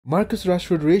Marcus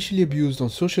Rashford racially abused on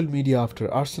social media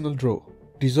after Arsenal draw.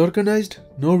 Disorganized,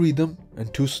 no rhythm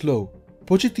and too slow.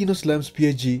 Pochettino slams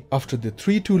PSG after the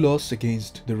 3-2 loss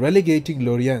against the relegating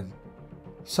Lorient.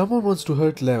 Someone wants to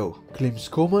hurt Leo, claims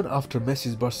Koeman after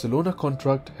Messi's Barcelona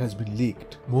contract has been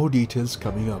leaked. More details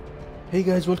coming up. Hey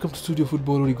guys, welcome to Studio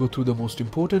Football, where we go through the most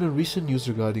important and recent news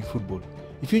regarding football.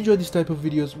 If you enjoy this type of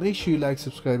videos, make sure you like,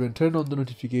 subscribe and turn on the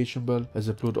notification bell as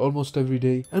I upload almost every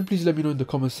day. And please let me know in the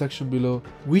comment section below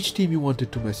which team you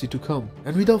wanted to Messi to come.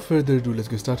 And without further ado, let's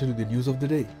get started with the news of the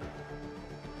day.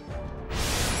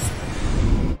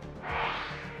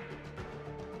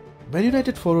 Man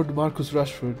United forward Marcus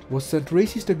Rashford was sent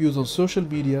racist abuse on social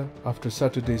media after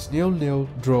Saturday's 0-0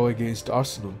 draw against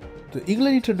Arsenal. The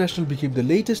England international became the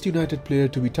latest United player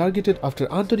to be targeted after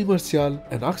Anthony Martial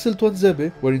and Axel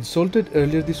Tuanzebe were insulted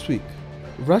earlier this week.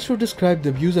 Rashford described the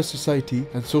abuse as society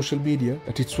and social media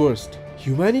at its worst.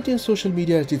 Humanity and social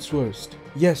media at its worst.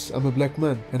 Yes, I'm a black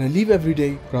man and I live every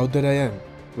day proud that I am,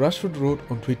 Rashford wrote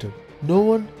on Twitter. No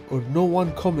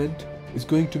one comment is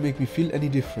going to make me feel any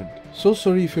different. So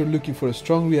sorry if you're looking for a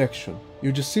strong reaction.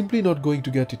 You're just simply not going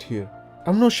to get it here.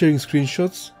 I'm not sharing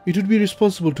screenshots. It would be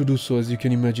irresponsible to do so, as you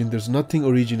can imagine there's nothing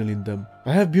original in them.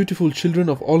 I have beautiful children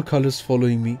of all colors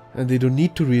following me and they don't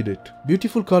need to read it.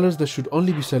 Beautiful colors that should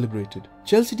only be celebrated.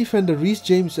 Chelsea defender Reece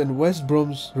James and West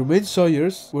Brom's Romaine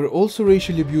Sawyers were also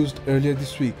racially abused earlier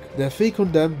this week. The FA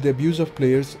condemned the abuse of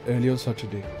players early on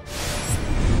Saturday.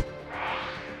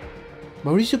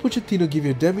 Mauricio Pochettino gave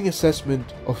a damning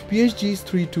assessment of PSG's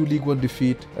 3-2 League One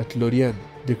defeat at Lorient,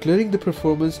 declaring the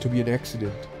performance to be an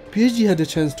accident. PSG had a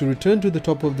chance to return to the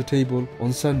top of the table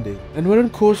on Sunday and were on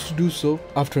course to do so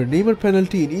after a Neymar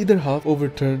penalty in either half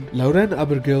overturned Laurent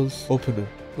Abergel's opener.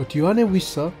 But LIONEL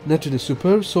Messi netted a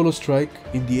superb solo strike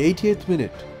in the 88th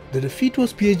minute. The defeat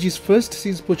was PSG's first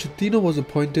since Pochettino was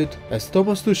appointed as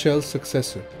Thomas Tuchel's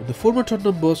successor. But the former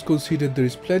Tottenham boss conceded there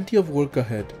is plenty of work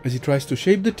ahead as he tries to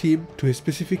shape the team to his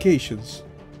specifications.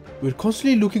 We're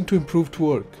constantly looking to improve to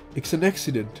work. It's an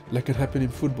accident, like can happen in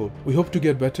football. We hope to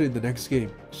get better in the next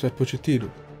game, said Pochettino.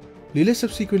 Lille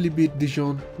subsequently beat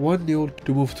Dijon 1-0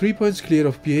 to move 3 points clear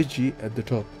of PSG at the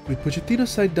top, with Pochettino's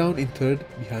side down in third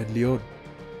behind Lyon.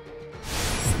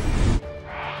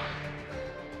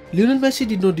 Lionel Messi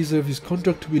did not deserve his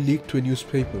contract to be leaked to a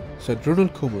newspaper, said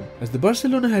Ronald Koeman, as the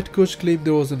Barcelona head coach claimed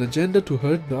there was an agenda to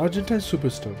hurt the Argentine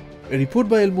superstar. A report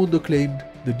by El Mundo claimed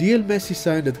the deal Messi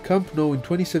signed at Camp Nou in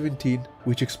 2017,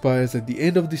 which expires at the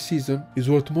end of this season, is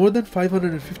worth more than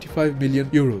 555 million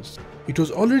euros. It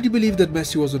was already believed that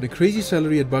Messi was on a crazy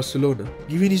salary at Barcelona,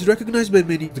 given he's recognized by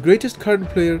many the greatest current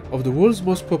player of the world's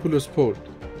most popular sport.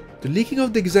 The leaking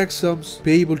of the exact sums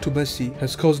payable to Messi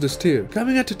has caused a stir,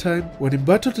 coming at a time when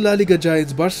embattled La Liga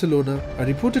giants Barcelona are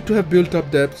reported to have built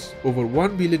up debts over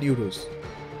 1 billion euros.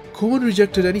 Koeman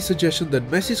rejected any suggestion that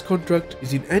Messi's contract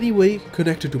is in any way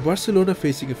connected to Barcelona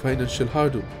facing a financial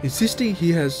hurdle, insisting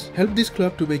he has helped this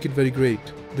club to make it very great.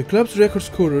 The club's record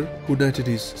scorer, who netted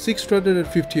his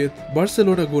 650th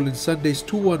Barcelona goal in Sunday's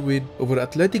 2-1 win over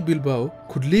Athletic Bilbao,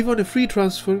 could leave on a free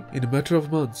transfer in a matter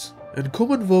of months. And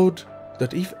Koeman vowed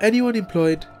that if anyone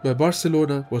employed by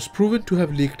Barcelona was proven to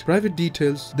have leaked private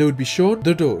details, they would be shown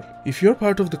the door. If you're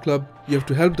part of the club, you have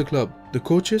to help the club, the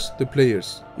coaches, the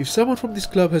players. If someone from this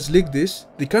club has leaked this,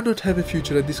 they cannot have a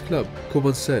future at this club,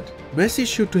 Koeman said. Messi is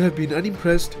sure to have been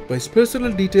unimpressed by his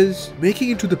personal details making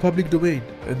it into the public domain,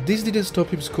 and this didn't stop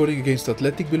him scoring against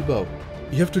Athletic Bilbao.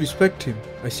 You have to respect him.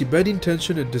 I see bad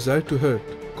intention and desire to hurt,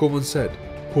 Koeman said,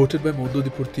 quoted by Mundo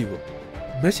Deportivo.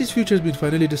 Messi's future has been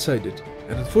finally decided,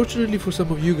 and unfortunately for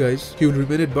some of you guys, he will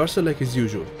remain at Barca like as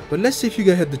usual. But let's say if you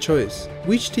guys had the choice,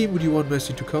 which team would you want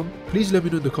Messi to come? Please let me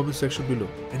know in the comment section below.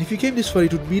 And if you came this far,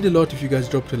 it would mean a lot if you guys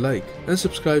dropped a like and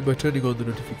subscribe by turning on the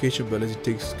notification bell, as it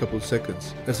takes a couple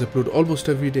seconds, as I upload almost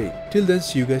every day. Till then,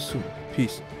 see you guys soon.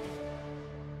 Peace.